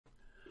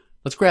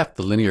Let's graph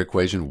the linear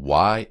equation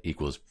y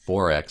equals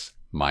 4x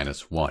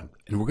minus 1.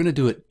 And we're going to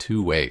do it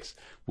two ways.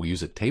 We'll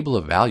use a table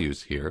of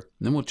values here, and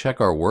then we'll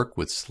check our work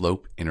with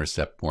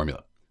slope-intercept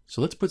formula.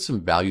 So let's put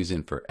some values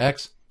in for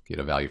x, get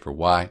a value for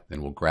y,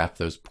 then we'll graph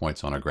those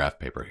points on our graph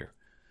paper here.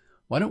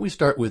 Why don't we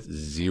start with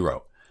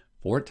 0?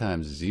 4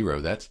 times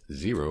 0, that's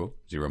 0.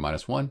 0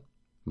 minus 1,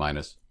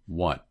 minus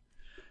 1.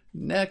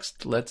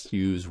 Next, let's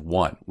use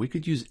 1. We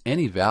could use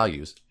any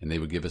values, and they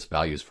would give us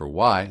values for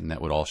y, and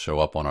that would all show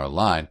up on our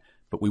line.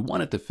 But we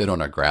want it to fit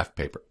on our graph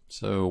paper,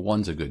 so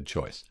 1's a good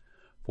choice.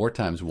 4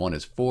 times 1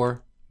 is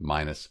 4,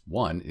 minus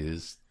 1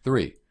 is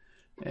 3.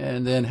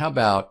 And then how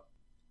about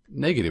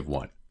negative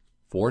 1?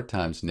 4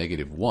 times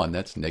negative 1,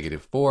 that's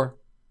negative 4,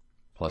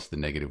 plus the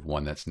negative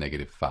 1, that's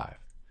negative 5.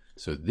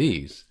 So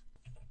these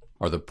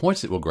are the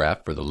points that we'll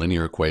graph for the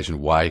linear equation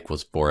y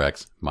equals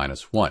 4x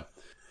minus 1.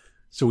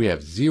 So we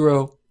have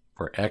 0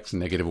 for x,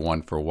 negative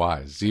 1 for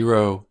y.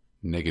 0,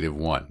 negative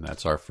 1,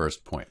 that's our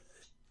first point.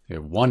 We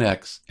have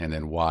 1x, and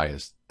then y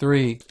is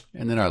 3,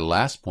 and then our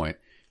last point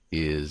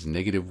is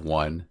negative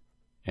 1,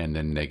 and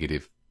then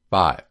negative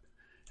 5.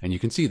 And you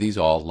can see these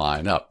all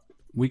line up.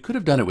 We could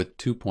have done it with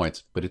 2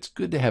 points, but it's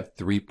good to have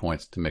 3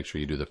 points to make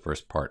sure you do the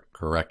first part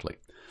correctly.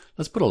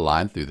 Let's put a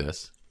line through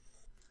this.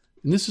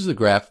 And this is the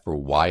graph for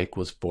y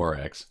equals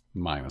 4x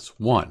minus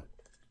 1.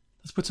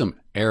 Let's put some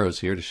arrows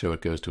here to show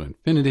it goes to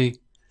infinity.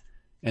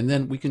 And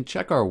then we can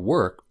check our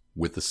work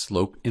with the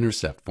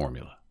slope-intercept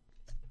formula.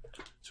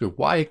 So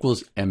y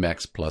equals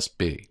mx plus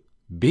b.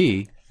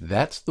 b,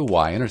 that's the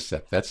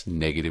y-intercept. That's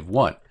negative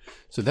 1.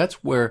 So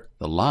that's where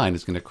the line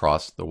is going to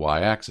cross the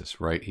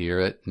y-axis, right here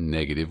at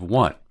negative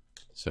 1.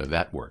 So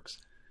that works.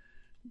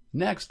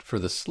 Next, for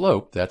the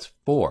slope, that's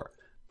 4.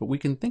 But we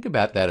can think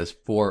about that as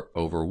 4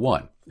 over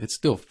 1. It's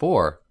still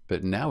 4,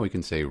 but now we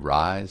can say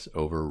rise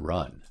over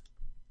run.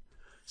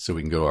 So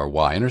we can go to our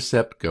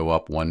y-intercept, go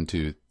up 1,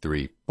 2,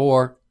 3,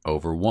 4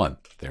 over 1.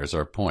 There's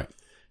our point.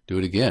 Do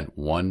it again.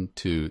 1,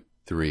 2,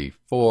 3,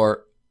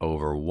 4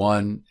 over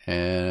 1,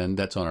 and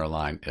that's on our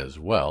line as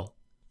well.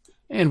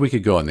 And we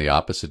could go in the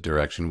opposite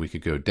direction. We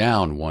could go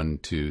down 1,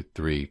 2,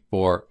 3,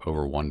 4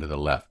 over 1 to the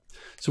left.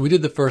 So we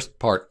did the first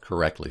part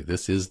correctly.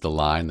 This is the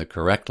line, the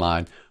correct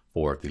line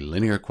for the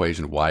linear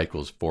equation y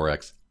equals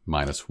 4x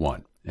minus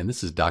 1. And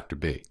this is Dr.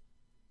 B.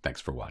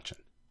 Thanks for watching.